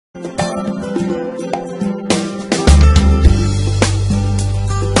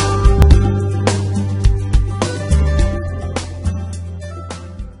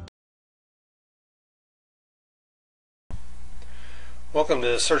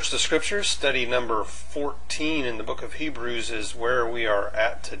Search the Scriptures. Study number 14 in the book of Hebrews is where we are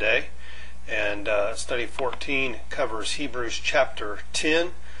at today. And study 14 covers Hebrews chapter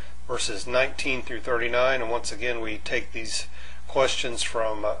 10, verses 19 through 39. And once again, we take these questions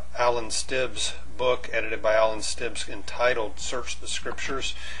from Alan Stibbs' book, edited by Alan Stibbs, entitled Search the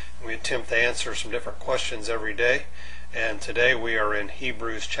Scriptures. And we attempt to answer some different questions every day. And today we are in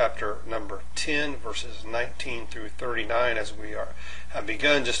Hebrews chapter number 10, verses 19 through 39, as we have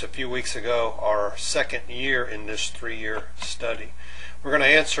begun just a few weeks ago our second year in this 3-year study. We're going to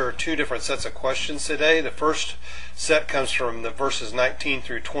answer two different sets of questions today. The first set comes from the verses 19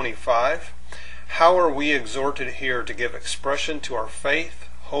 through 25. How are we exhorted here to give expression to our faith,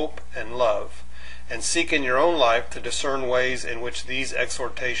 hope, and love, and seek in your own life to discern ways in which these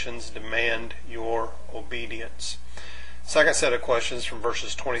exhortations demand your obedience? Second set of questions from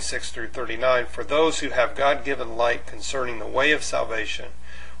verses 26 through 39. For those who have God-given light concerning the way of salvation,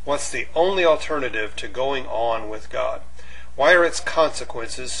 what's the only alternative to going on with God? Why are its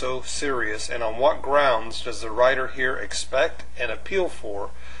consequences so serious, and on what grounds does the writer here expect and appeal for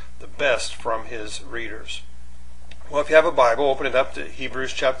the best from his readers? Well, if you have a Bible, open it up to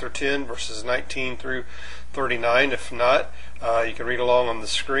Hebrews chapter 10, verses 19 through 39. If not, you can read along on the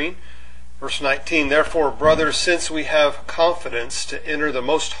screen. Verse 19, therefore, brothers, since we have confidence to enter the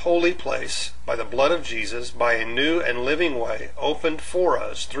most holy place by the blood of Jesus, by a new and living way opened for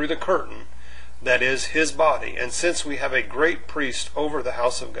us through the curtain, that is, his body, and since we have a great priest over the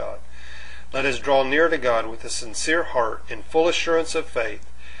house of God, let us draw near to God with a sincere heart in full assurance of faith,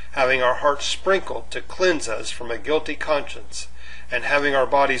 having our hearts sprinkled to cleanse us from a guilty conscience, and having our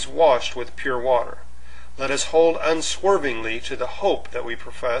bodies washed with pure water. Let us hold unswervingly to the hope that we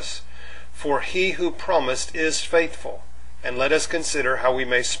profess, for he who promised is faithful. And let us consider how we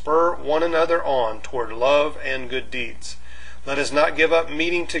may spur one another on toward love and good deeds. Let us not give up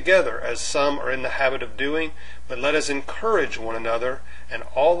meeting together, as some are in the habit of doing, but let us encourage one another, and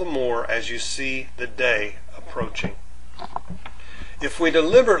all the more as you see the day approaching. If we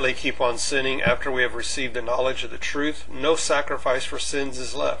deliberately keep on sinning after we have received the knowledge of the truth, no sacrifice for sins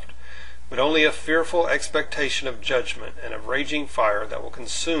is left, but only a fearful expectation of judgment and of raging fire that will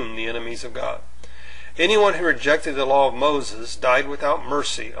consume the enemies of God. Anyone who rejected the law of Moses died without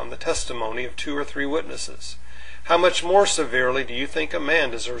mercy on the testimony of 2 or 3 witnesses. How much more severely do you think a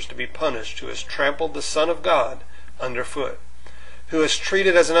man deserves to be punished who has trampled the Son of God underfoot, who has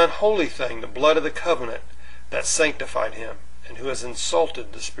treated as an unholy thing the blood of the covenant that sanctified him, and who has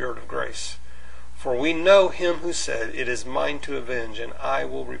insulted the Spirit of grace? For we know him who said, it is mine to avenge, and I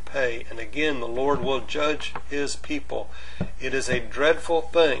will repay. And again, the Lord will judge his people. It is a dreadful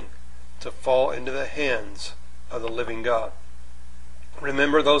thing to fall into the hands of the living God.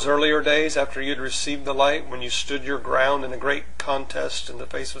 Remember those earlier days after you had received the light, when you stood your ground in a great contest in the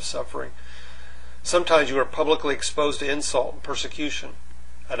face of suffering. Sometimes you were publicly exposed to insult and persecution.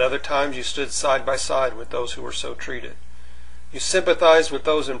 At other times you stood side by side with those who were so treated. You sympathized with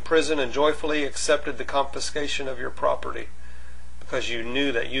those in prison and joyfully accepted the confiscation of your property because you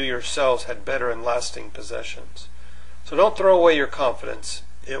knew that you yourselves had better and lasting possessions. So don't throw away your confidence.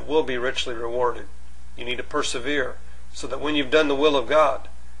 It will be richly rewarded. You need to persevere so that when you've done the will of God,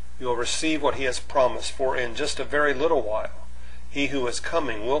 you will receive what he has promised, for in just a very little while, he who is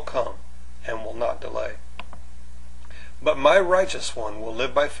coming will come and will not delay. But my righteous one will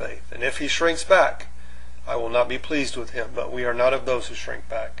live by faith, and if he shrinks back, I will not be pleased with him. But we are not of those who shrink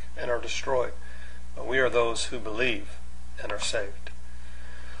back and are destroyed, but we are those who believe and are saved.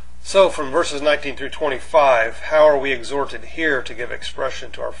 So from verses 19 through 25, how are we exhorted here to give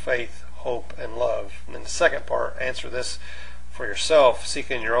expression to our faith, hope, and love? And in the second part, answer this for yourself. Seek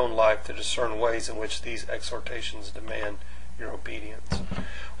in your own life to discern ways in which these exhortations demand your obedience.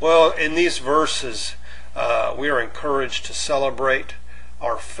 Well, in these verses, we are encouraged to celebrate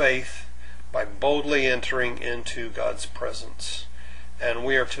our faith by boldly entering into God's presence. And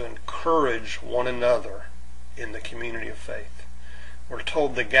we are to encourage one another in the community of faith. We're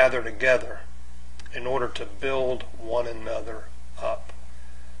told to gather together in order to build one another up.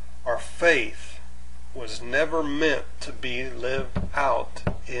 Our faith was never meant to be lived out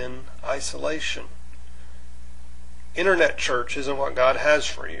in isolation. Internet church isn't what God has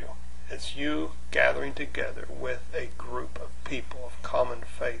for you. It's you gathering together with a group of people of common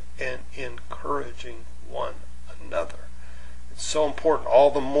faith and encouraging one another. It's so important,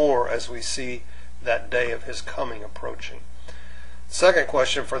 all the more as we see that day of his coming approaching. Second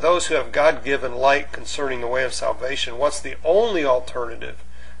question, for those who have God-given light concerning the way of salvation, what's the only alternative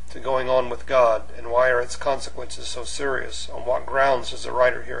to going on with God, and why are its consequences so serious? On what grounds does the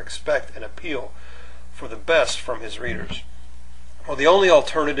writer here expect and appeal for the best from his readers? Well, the only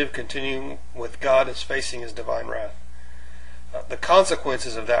alternative continuing with God is facing His divine wrath. The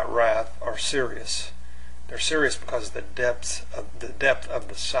consequences of that wrath are serious. They're serious because of the depth of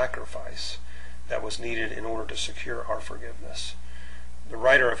the sacrifice that was needed in order to secure our forgiveness. The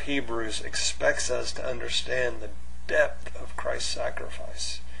writer of Hebrews expects us to understand the depth of Christ's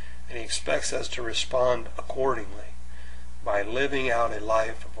sacrifice, and he expects us to respond accordingly by living out a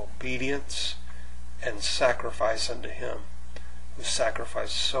life of obedience and sacrifice unto Him who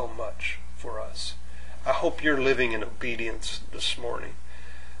sacrificed so much for us. I hope you're living in obedience this morning,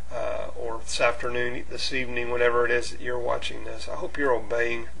 or this afternoon, this evening, whenever it is that you're watching this. I hope you're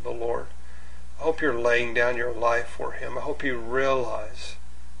obeying the Lord. I hope you're laying down your life for Him. I hope you realize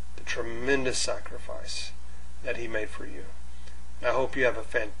the tremendous sacrifice that He made for you. And I hope you have a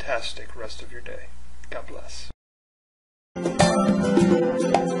fantastic rest of your day. God bless.